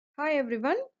Hi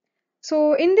everyone.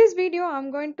 So in this video, I'm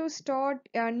going to start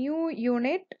a new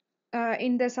unit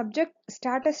in the subject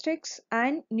statistics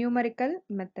and numerical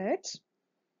methods.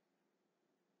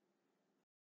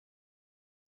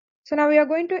 So now we are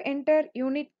going to enter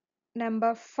unit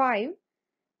number 5,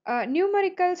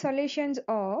 numerical solutions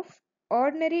of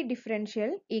ordinary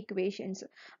differential equations.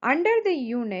 Under the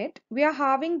unit, we are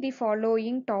having the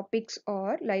following topics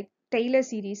or like Taylor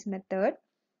series method,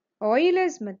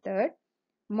 Euler's method,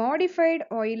 modified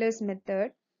Euler's method,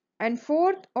 and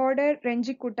fourth order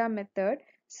Renji-Kutta method.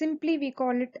 Simply we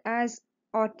call it as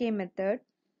RK method,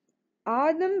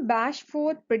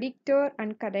 Adam-Bashforth predictor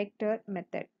and corrector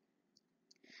method.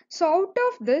 So out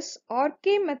of this,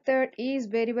 RK method is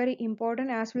very important,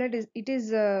 as well as it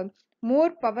is more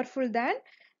powerful than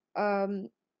um,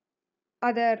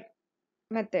 other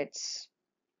methods.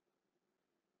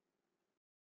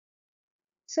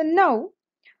 So now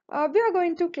we are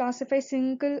going to classify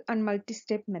single and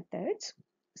multi-step methods.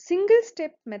 Single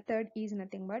step method is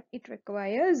nothing but it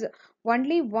requires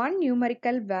only one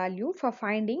numerical value for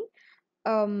finding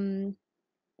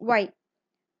y.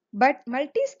 But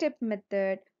multi-step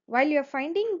method, while you are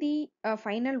finding the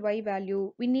final y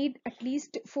value, we need at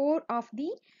least 4 of the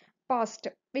past,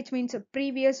 which means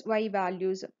previous y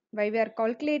values. While we are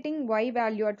calculating y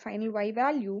value at final y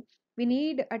value, we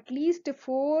need at least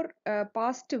 4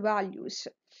 past values.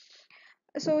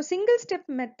 So single step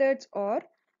methods are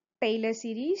Taylor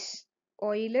series,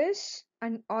 Euler's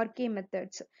and RK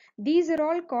methods. These are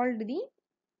all called the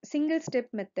single step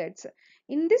methods.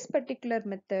 In this particular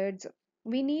methods,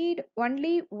 we need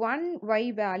only one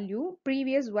y value,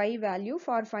 previous y value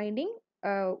for finding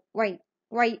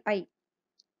yi.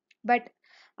 But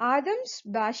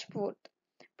Adams-Bashforth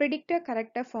predictor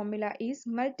corrector formula is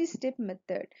multi-step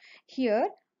method. Here,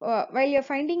 while you're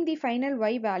finding the final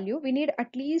y value, we need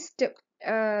at least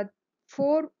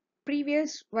 4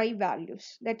 previous y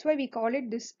values. That's why we call it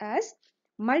this as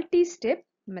multi-step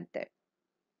method.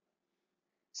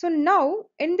 So now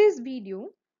in this video,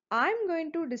 I'm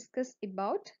going to discuss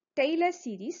about Taylor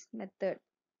series method.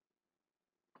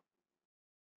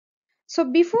 So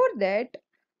before that,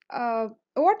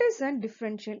 what is a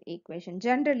differential equation?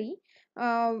 Generally,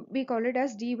 we call it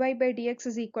as dy by dx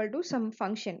is equal to some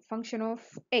function of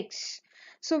x.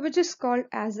 So which is called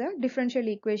as a differential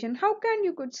equation. How can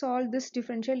you could solve this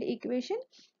differential equation?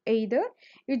 Either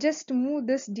you just move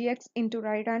this dx into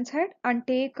right hand side and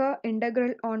take a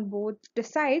integral on both the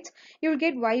sides, you will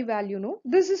get y value. No,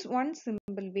 this is one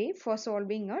simple way for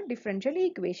solving a differential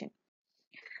equation.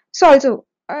 So also,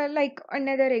 like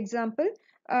another example,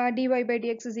 dy by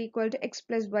dx is equal to x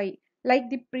plus y. Like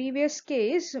the previous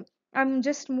case, I'm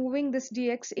just moving this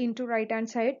dx into right hand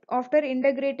side. After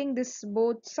integrating this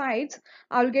both sides,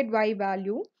 I'll get y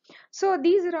value. So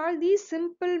these are all the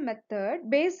simple method,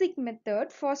 basic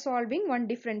method for solving one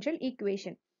differential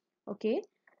equation. Okay.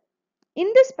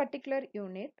 In this particular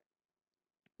unit,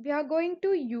 we are going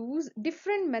to use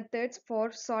different methods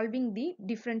for solving the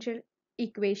differential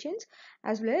equations,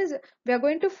 as well as we are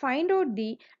going to find out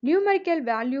the numerical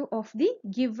value of the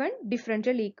given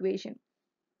differential equation.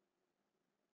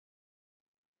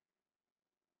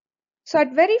 So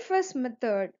at very first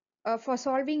method, for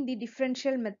solving the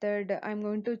differential method, I'm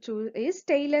going to choose is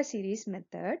Taylor series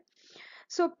method.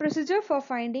 So procedure for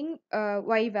finding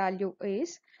y value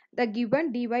is the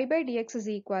given dy by dx is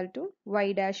equal to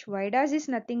y dash. Y dash is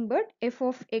nothing but f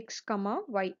of x comma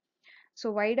y.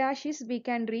 So y dash is, we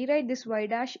can rewrite this y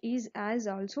dash is as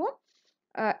also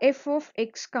f of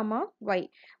x comma y.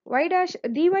 Y dash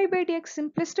dy by dx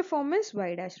simplest form is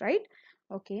y dash, right?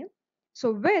 Okay.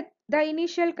 So with the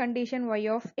initial condition y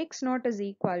of x naught is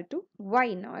equal to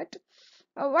y naught.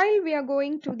 While we are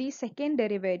going to the second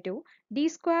derivative, d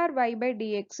square y by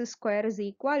dx square is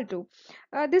equal to,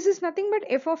 this is nothing but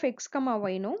f of x comma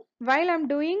y, no? While I'm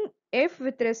doing f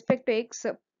with respect to x,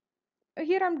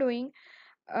 here I'm doing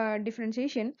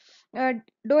differentiation,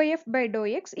 dou f by dou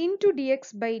x into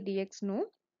dx by dx. No,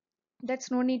 that's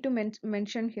no need to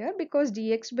mention here, because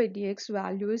dx by dx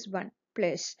value is 1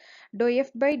 plus dou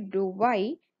f by dou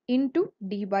y into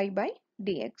dy by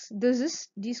dx. This is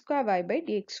d square y by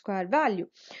dx square value.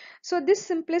 So this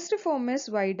simplest form is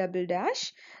y double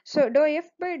dash. So dou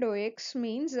f by dou x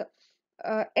means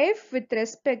f with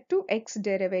respect to x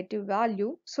derivative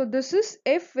value. So this is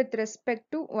f with respect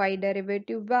to y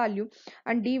derivative value,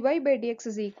 and dy by dx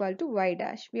is equal to y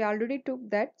dash. We already took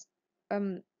that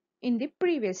in the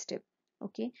previous step.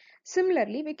 Okay.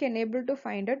 Similarly, we can able to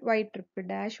find out y triple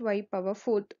dash, y power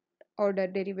fourth order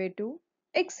derivative,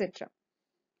 etc.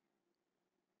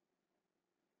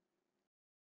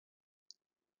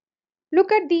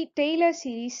 Look at the Taylor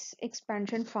series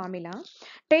expansion formula.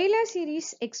 Taylor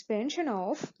series expansion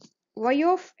of y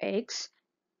of x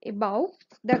above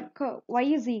the curve y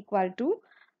is equal to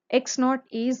x naught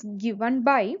is given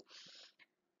by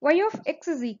y of x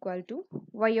is equal to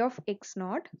y of x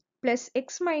naught plus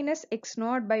x minus x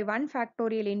naught by 1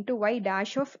 factorial into y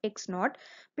dash of x naught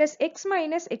plus x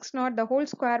minus x naught the whole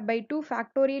square by 2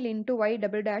 factorial into y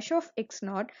double dash of x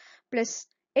naught plus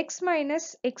x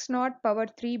minus x naught power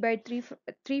 3 by 3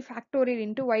 factorial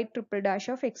into y triple dash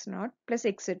of x naught plus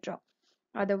etc.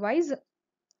 Otherwise,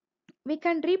 we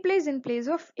can replace in place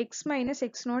of x minus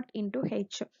x naught into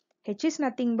h. H is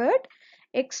nothing but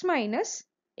x minus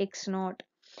x naught.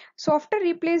 So after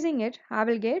replacing it, I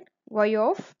will get y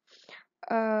of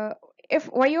uh, if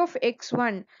y of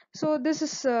x1. So this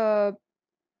is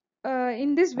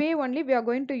in this way only we are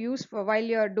going to use for while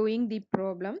you are doing the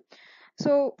problem.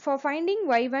 So for finding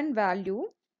y1 value,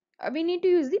 we need to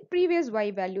use the previous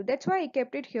y value. That's why I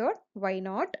kept it here y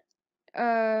naught.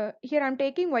 Here I'm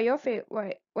taking y of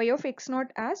x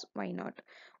naught as y naught.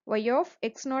 Y of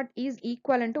x naught is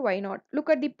equivalent to y naught. Look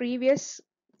at the previous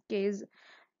case.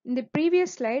 In the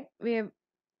previous slide, we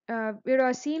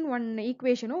have seen one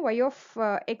equation, no? Y of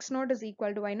x naught is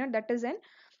equal to y naught. That is an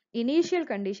initial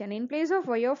condition. In place of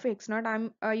y of x naught,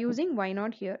 I'm using y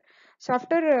naught here. So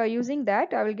after using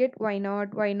that, I will get y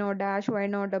naught dash, y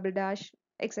naught double dash,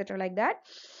 etc. like that.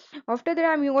 After that,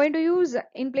 I'm going to use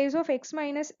in place of x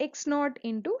minus x naught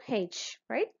into h,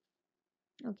 right?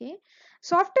 Okay.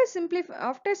 So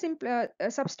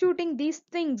substituting these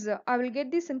things, I will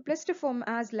get the simplest form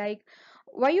as like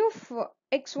y of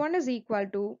x1 is equal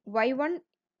to y1,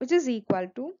 which is equal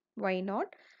to y naught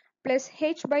plus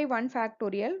h by 1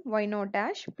 factorial y naught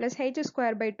dash plus h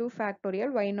square by 2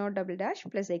 factorial y naught double dash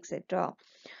plus etc.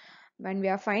 When we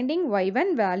are finding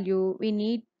y1 value, we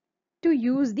need to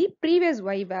use the previous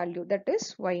y value, that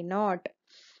is y naught.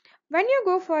 When you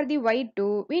go for the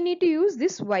y2, we need to use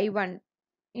this y1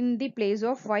 in the place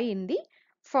of y in the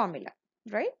formula,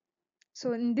 right?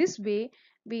 So in this way,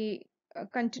 we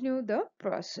continue the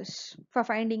process for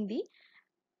finding the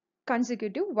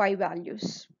consecutive y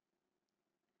values.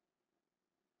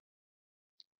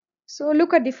 So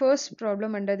look at the first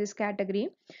problem under this category.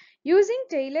 Using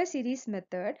Taylor series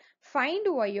method, find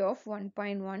y of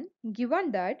 1.1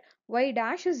 given that y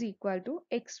dash is equal to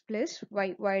x plus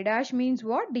y. Y dash means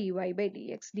what? Dy by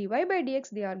dx. Dy by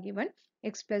dx they are given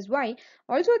x plus y.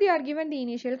 Also they are given the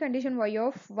initial condition y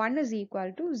of 1 is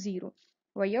equal to 0.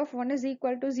 Y of 1 is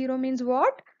equal to 0 means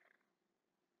what?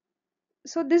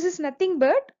 So this is nothing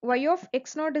but y of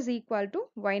x naught is equal to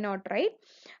y naught, right?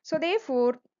 So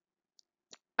therefore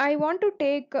I want to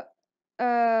take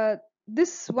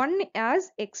this one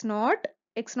as x naught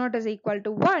is equal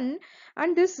to 1,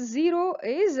 and this 0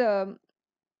 is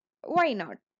y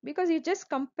naught, because you just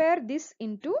compare this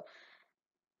into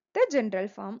the general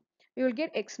form. You will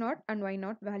get x naught and y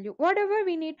naught value. Whatever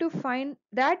we need to find,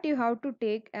 that you have to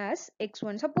take as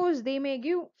x1. Suppose they may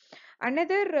give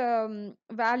another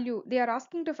value, they are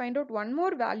asking to find out one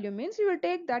more value, means you will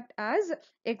take that as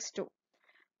x2.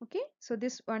 Okay, so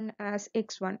this one as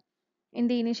x1. In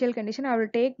the initial condition, I will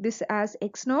take this as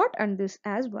x naught and this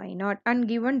as y naught, and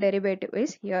given derivative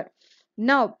is here.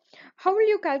 Now, how will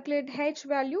you calculate h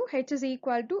value? H is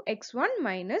equal to x1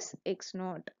 minus x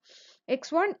naught.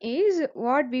 X1 is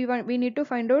what we want. We need to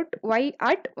find out y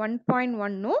at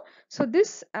 1.1, no? So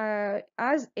this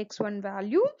as x1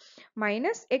 value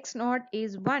minus x naught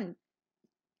is 1.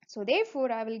 So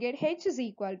therefore, I will get h is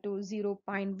equal to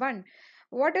 0.1.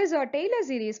 What is our Taylor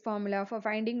series formula for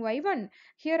finding y1?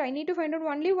 Here I need to find out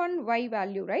only one y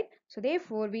value, right? So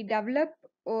therefore, we develop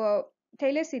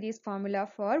Taylor series formula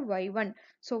for y1.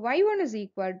 So y1 is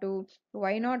equal to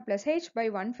y naught plus h by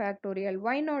 1 factorial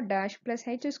y naught dash plus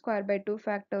h square by 2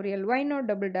 factorial y naught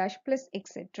double dash plus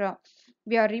etc.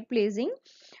 We are replacing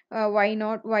y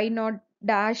naught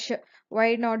dash,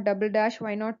 y naught double dash,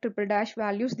 y naught triple dash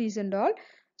values, these and all.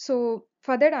 So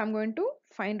for that I'm going to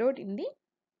find out in the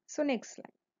next slide.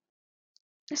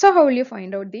 So how will you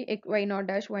find out the y naught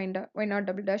dash, y naught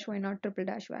double dash, y naught triple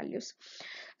dash values?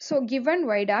 So given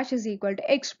y dash is equal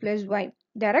to x plus y,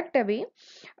 direct away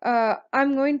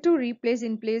I'm going to replace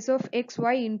in place of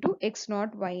xy into x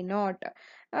naught y naught.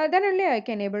 Then only I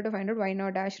can able to find out y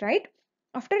naught dash, right?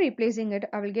 After replacing it,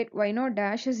 I will get y naught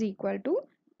dash is equal to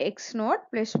x naught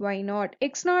plus y naught.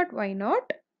 X naught, y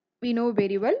naught, we know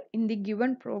very well in the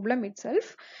given problem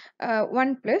itself,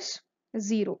 1 plus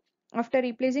 0. After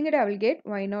replacing it, I will get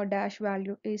y naught dash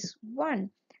value is 1.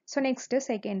 So next is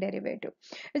second derivative.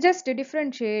 Just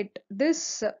differentiate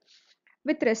this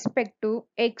with respect to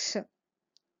x.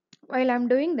 While I'm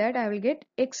doing that, I will get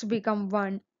x become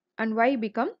 1 and y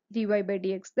become dy by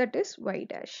dx, that is y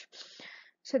dash.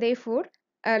 So therefore,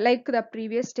 like the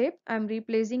previous step, I'm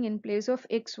replacing in place of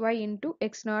xy into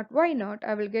x naught y naught.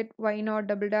 I will get y naught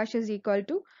double dash is equal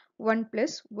to 1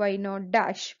 plus y naught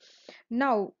dash.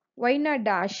 Now y naught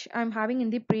dash I'm having in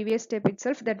the previous step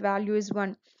itself, that value is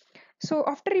 1. So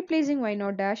after replacing y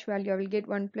naught dash value, I will get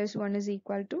 1 plus 1 is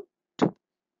equal to 2.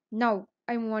 Now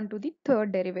I move on to the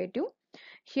third derivative.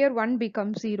 Here 1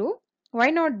 becomes 0, y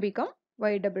naught become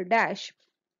y double dash.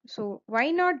 So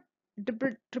y naught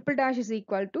triple dash is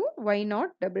equal to y naught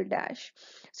double dash.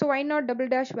 So y naught double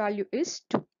dash value is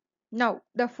 2. Now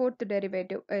the fourth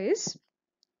derivative is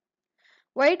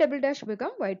y double dash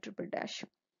become y triple dash.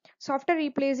 So after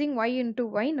replacing y into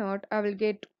y naught, I will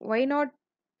get y naught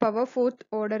power fourth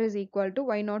order is equal to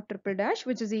y naught triple dash,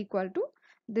 which is equal to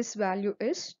this value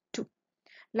is 2.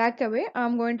 Like away,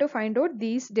 I'm going to find out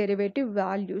these derivative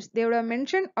values. They would have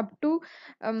mentioned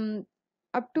um,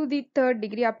 up to the third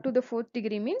degree, up to the fourth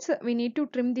degree, means we need to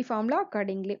trim the formula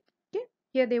accordingly. Okay,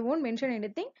 here they won't mention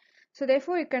anything. So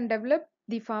therefore, you can develop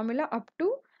the formula up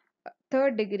to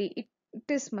third degree. It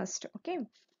is must. Okay.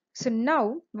 So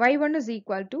now y1 is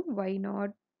equal to y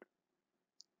naught.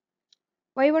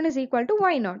 Y1 is equal to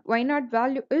y naught. Y naught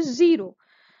value is 0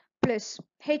 plus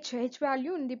h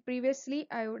value in the previously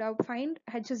I would have find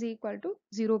h is equal to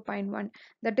 0.1.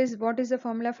 That is, what is the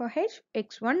formula for h?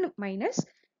 X1 minus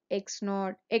x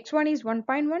naught. X1 is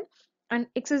 1.1 and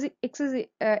x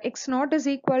naught is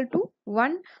equal to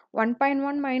 1.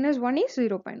 1.1 minus 1 is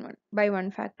 0.1 by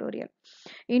 1 factorial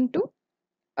into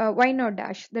y naught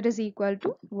dash, that is equal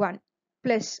to 1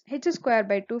 plus h square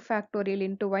by 2 factorial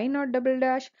into y naught double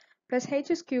dash plus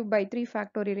h cube by 3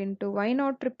 factorial into y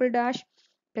naught triple dash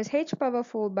plus h power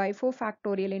 4 by 4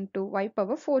 factorial into y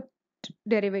power 4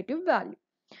 derivative value.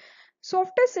 So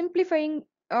after simplifying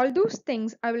all those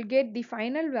things, I will get the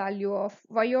final value of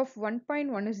y of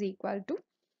 1.1 is equal to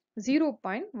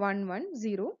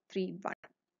 0.11031.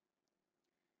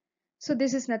 So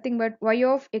this is nothing but y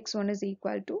of x1 is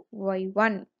equal to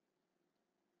y1.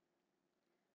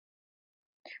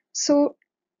 So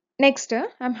next,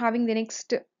 I'm having the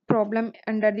next problem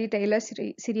under the Taylor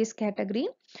series category.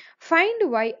 Find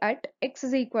y at x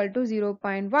is equal to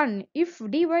 0.1 if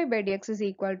dy by dx is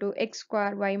equal to x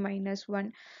square y minus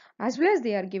 1, as well as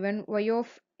they are given y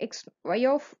of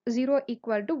 0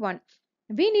 equal to 1.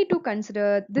 We need to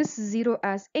consider this 0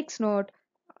 as x naught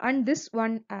and this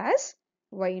 1 as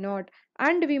y naught,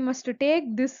 and we must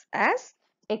take this as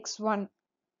x1.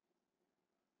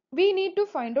 We need to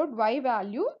find out y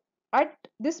value at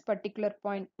this particular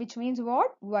point, which means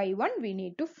what? Y1 we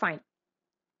need to find.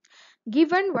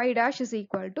 Given y dash is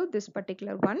equal to this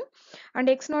particular one and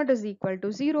x naught is equal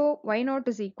to 0, y naught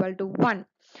is equal to 1.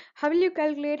 How will you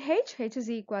calculate h? H is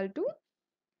equal to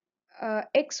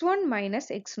x1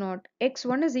 minus x naught.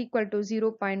 X1 is equal to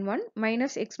 0.1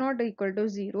 minus x naught equal to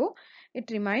 0. It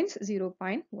remains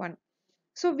 0.1.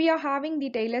 So we are having the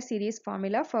Taylor series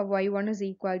formula for y1 is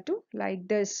equal to like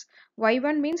this.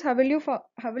 Y1 means how will you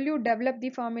develop the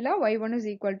formula? Y1 is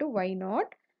equal to y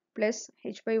naught plus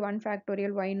h by 1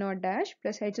 factorial y naught dash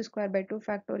plus h square by 2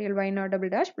 factorial y naught double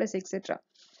dash plus etc.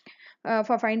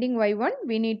 For finding y1,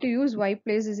 we need to use y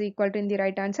place is equal to in the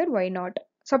right answer y naught.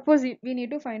 Suppose we need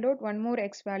to find out one more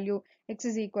x value. X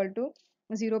is equal to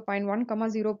 0.1 comma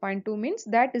 0.2 means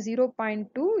that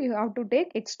 0.2 you have to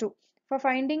take x2. For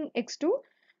finding x2,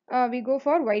 we go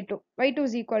for y2. Y2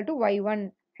 is equal to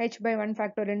y1 h by 1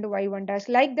 factor into y1 dash.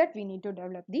 Like that we need to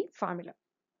develop the formula.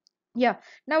 Yeah,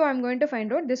 now I'm going to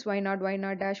find out this y naught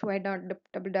dash, y naught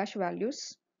double dash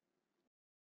values.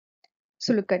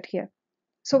 So look at here.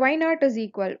 So y naught is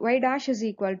equal, y dash is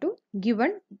equal to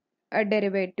given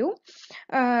derivative.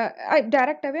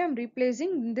 Direct away I'm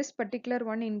replacing this particular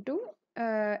one into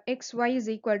xy is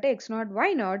equal to x naught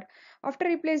y naught. After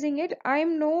replacing it, I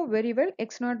know very well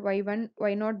x naught y1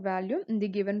 y naught value in the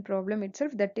given problem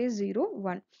itself, that is 0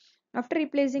 1. After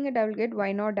replacing it, I will get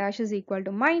y naught dash is equal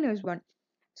to minus 1.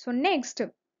 So next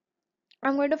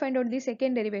I'm going to find out the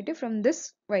second derivative from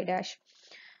this y dash.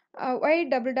 Y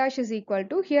double dash is equal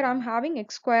to, here I'm having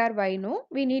x square y no,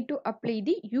 we need to apply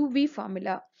the UV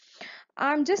formula.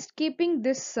 I'm just keeping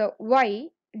this y,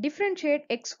 differentiate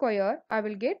x square, I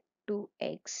will get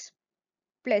 2x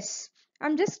plus,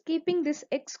 I'm just keeping this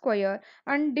x square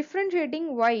and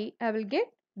differentiating y, I will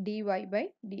get dy by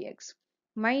dx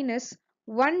minus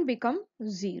 1 become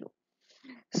 0.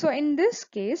 So in this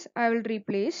case, I will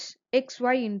replace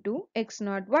xy into x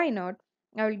naught y naught.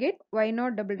 I will get y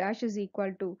naught double dash is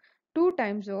equal to 2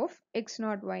 times of x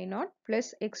naught y naught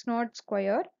plus x naught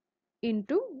square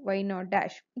into y naught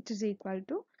dash, which is equal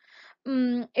to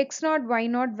x naught y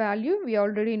naught value we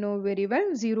already know very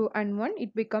well, 0 and 1,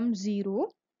 it becomes 0.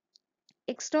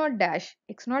 X naught dash,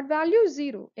 x naught value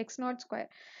 0, x naught square,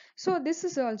 so this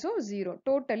is also 0.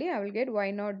 Totally I will get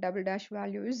y naught double dash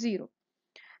value is 0.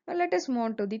 Now let us move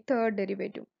on to the third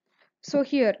derivative. So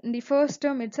here in the first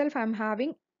term itself I am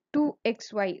having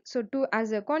 2xy. So 2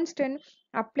 as a constant,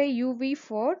 apply uv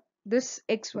for this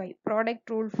xy, product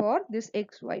rule for this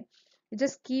xy. You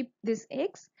just keep this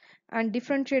x and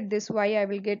differentiate this y, I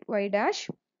will get y dash,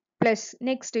 plus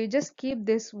next you just keep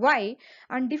this y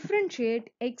and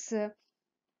differentiate x,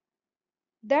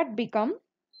 that become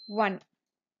 1.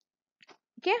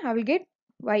 Okay, I will get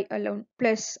y alone,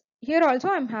 plus here also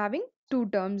I'm having two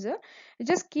terms.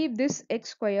 Just keep this x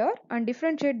square and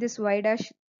differentiate this y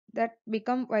dash, that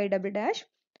become y double dash,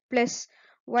 plus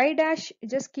y dash,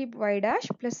 just keep y dash,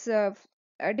 plus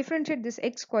differentiate this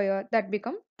x square, that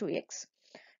become 2x.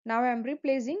 Now I am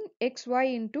replacing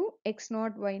xy into x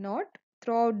naught y naught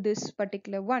throughout this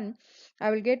particular one. I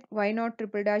will get y naught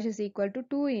triple dash is equal to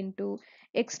 2 into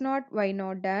x naught y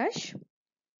naught dash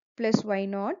plus y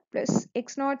naught plus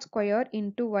x naught square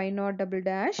into y naught double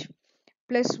dash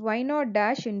plus y naught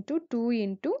dash into 2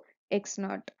 into x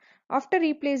naught. After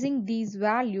replacing these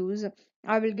values,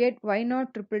 I will get y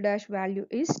naught triple dash value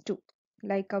is 2.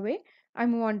 Like away, I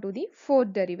move on to the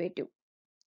fourth derivative.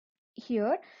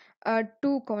 Here,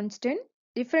 2 constant,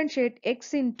 differentiate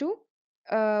x into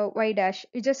y dash.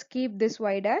 You just keep this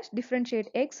y dash, differentiate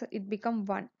x, it become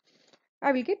 1.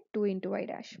 I will get 2 into y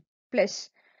dash, plus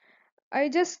I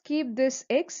just keep this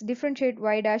x, differentiate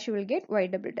y dash, you will get y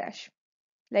double dash.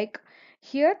 Like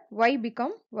here y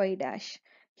become y dash.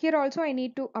 Here also I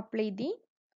need to apply the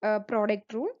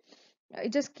product rule. I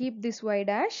just keep this y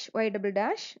dash, y double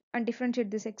dash and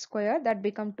differentiate this x square, that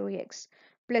become 2x,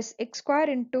 plus x square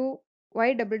into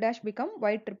y double dash become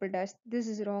y triple dash. This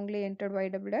is wrongly entered y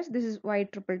double dash. This is y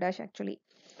triple dash actually.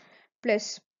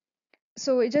 Plus,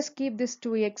 so we just keep this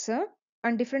 2x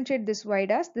and differentiate this y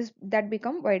dash, this that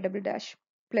become y double dash,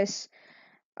 plus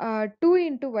 2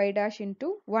 into y dash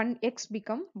into 1x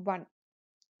become 1.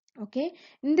 Okay,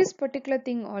 in this particular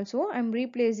thing also I'm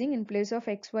replacing in place of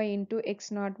xy into x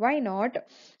naught y naught.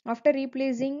 After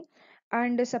replacing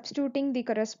and substituting the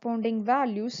corresponding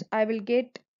values, I will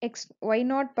get x y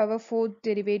naught power 4th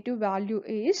derivative value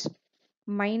is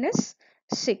minus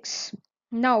 6.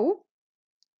 Now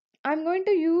I'm going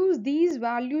to use these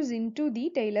values into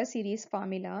the Taylor series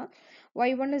formula.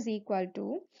 Y1 is equal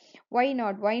to y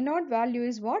naught. Y naught value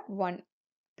is what? 1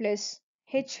 plus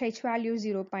h value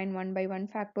 0 0.1 by 1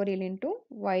 factorial into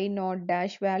y naught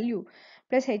dash value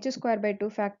plus h square by 2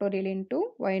 factorial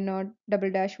into y naught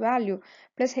double dash value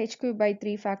plus h cube by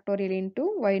 3 factorial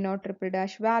into y naught triple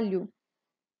dash value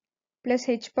plus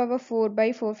h power 4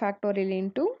 by 4 factorial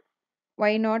into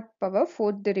y naught power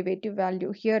 4th derivative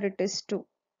value. Here it is 2,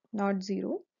 not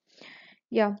 0.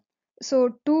 Yeah.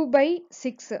 So 2 by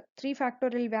 6, 3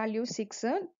 factorial value 6,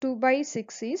 2 by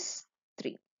 6 is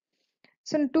 3.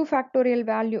 So 2 factorial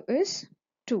value is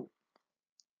 2.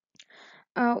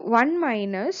 1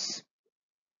 minus,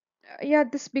 yeah,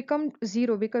 this becomes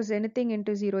 0 because anything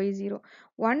into 0 is 0.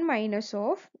 1 minus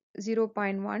of 0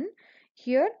 0.1.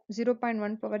 Here 0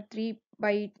 0.1 power 3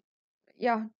 by,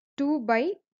 yeah, 2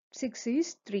 by 6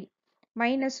 is 3.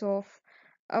 Minus of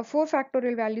 4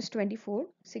 factorial value is 24.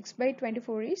 6 by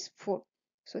 24 is 4.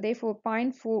 So therefore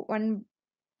 0.41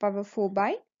 power 4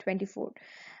 by 24.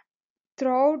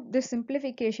 Throughout the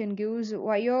simplification gives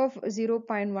y of 0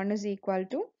 0.1 is equal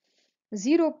to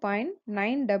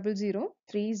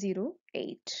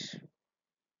 0.900308.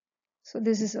 So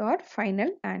this is our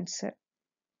final answer.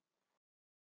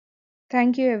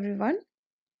 Thank you everyone.